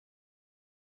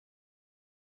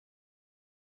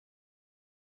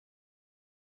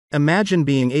Imagine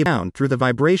being able to sound through the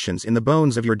vibrations in the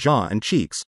bones of your jaw and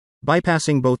cheeks,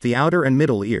 bypassing both the outer and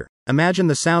middle ear. Imagine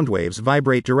the sound waves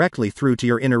vibrate directly through to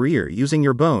your inner ear using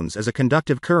your bones as a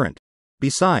conductive current.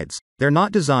 Besides, they're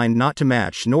not designed not to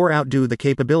match nor outdo the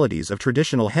capabilities of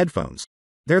traditional headphones.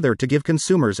 They're there to give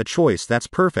consumers a choice that's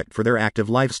perfect for their active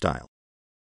lifestyle.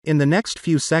 In the next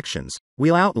few sections,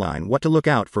 we'll outline what to look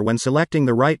out for when selecting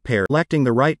the right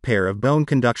pair of bone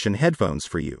conduction headphones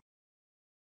for you.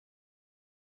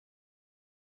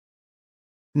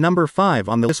 Number 5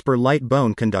 on the Whisper Light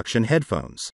Bone Conduction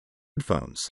Headphones.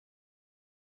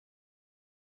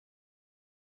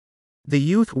 The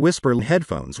Youth Whisper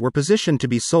headphones were positioned to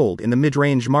be sold in the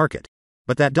mid-range market,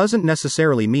 but that doesn't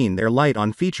necessarily mean they're light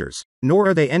on features, nor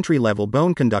are they entry-level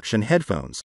bone conduction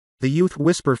headphones. The Youth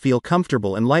Whisper feel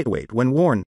comfortable and lightweight when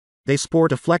worn. They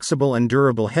sport a flexible and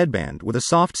durable headband with a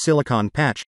soft silicone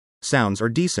patch. Sounds are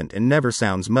decent and never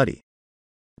sounds muddy.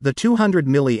 The 200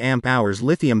 mAh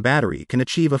lithium battery can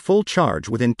achieve a full charge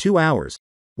within 2 hours.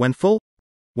 When full,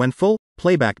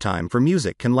 playback time for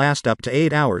music can last up to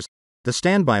 8 hours. The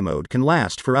standby mode can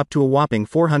last for up to a whopping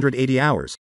 480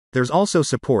 hours. There's also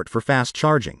support for fast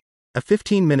charging. A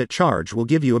 15-minute charge will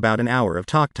give you about an hour of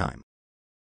talk time.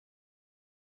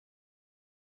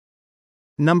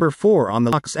 Number 4 on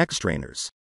the Lux X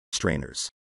Trainers.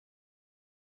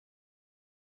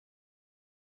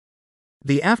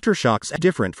 The Aftershok's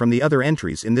different from the other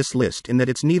entries in this list in that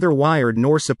it's neither wired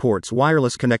nor supports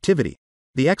wireless connectivity.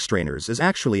 The X Trainers is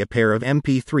actually a pair of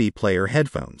MP3 player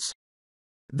headphones.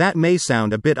 That may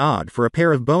sound a bit odd for a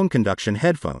pair of bone conduction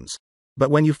headphones, but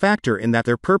when you factor in that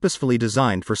they're purposefully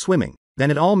designed for swimming,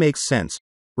 then it all makes sense.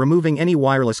 Removing any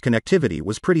wireless connectivity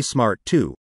was pretty smart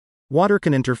too. Water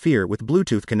can interfere with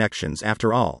Bluetooth connections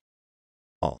after all.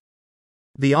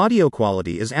 The audio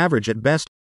quality is average at best.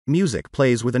 Music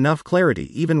plays with enough clarity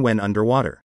even when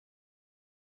underwater.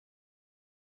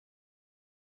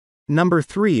 Number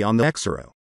 3 on the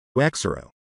Xero.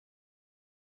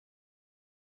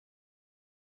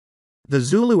 The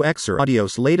Zulu Xero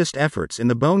Audio's latest efforts in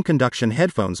the bone conduction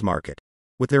headphones market.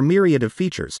 With their myriad of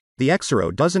features, the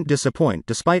Xero doesn't disappoint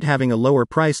despite having a lower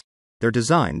price. Their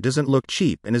design doesn't look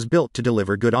cheap and is built to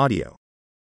deliver good audio.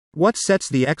 What sets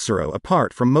the Xero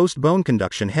apart from most bone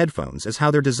conduction headphones is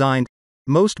how they're designed.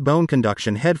 Most bone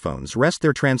conduction headphones rest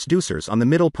their transducers on the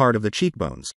middle part of the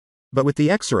cheekbones, but with the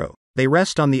Xero, they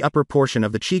rest on the upper portion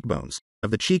of the cheekbones.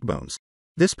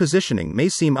 This positioning may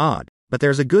seem odd, but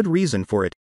there's a good reason for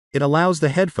it. It allows the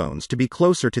headphones to be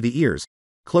closer to the ears.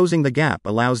 Closing the gap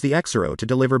allows the Xero to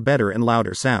deliver better and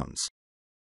louder sounds.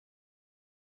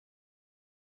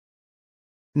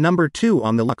 Number 2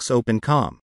 on the Lux Open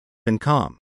Com.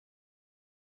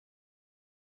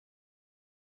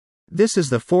 This is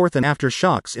the fourth and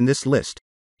Aftershok's in this list.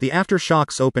 The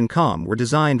Aftershok's Open Com were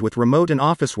designed with remote and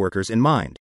office workers in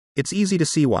mind. It's easy to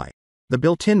see why. The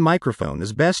built-in microphone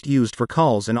is best used for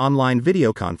calls and online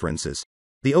video conferences.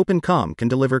 The Open Com can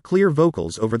deliver clear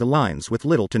vocals over the lines with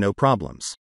little to no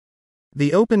problems.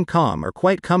 The Open Com are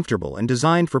quite comfortable and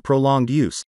designed for prolonged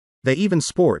use. They even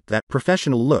sport that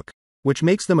professional look, which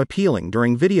makes them appealing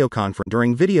during video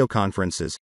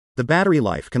conferences. The battery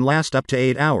life can last up to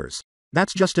 8 hours.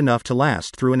 That's just enough to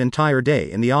last through an entire day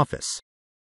in the office.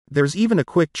 There's even a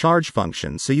quick charge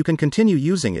function so you can continue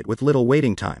using it with little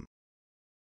waiting time.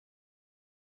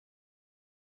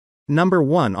 Number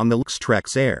 1 on the Lux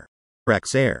Trex Air.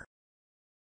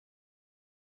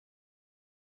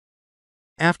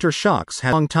 Aftershok's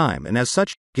had a long time and as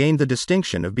such, gained the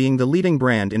distinction of being the leading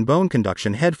brand in bone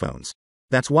conduction headphones.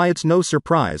 That's why it's no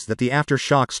surprise that the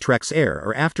Aftershok's Trex Air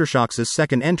are Aftershok's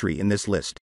second entry in this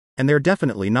list. And they're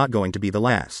definitely not going to be the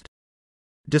last.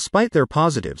 Despite their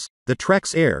positives, the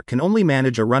Trex Air can only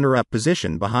manage a runner-up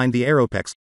position behind the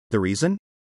Aeropex. The reason?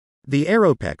 The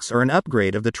Aeropex are an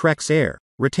upgrade of the Trex Air,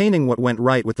 retaining what went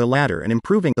right with the latter and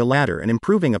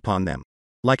improving upon them,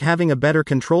 like having a better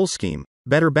control scheme,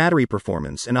 better battery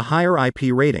performance and a higher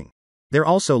IP rating. They're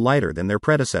also lighter than their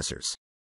predecessors.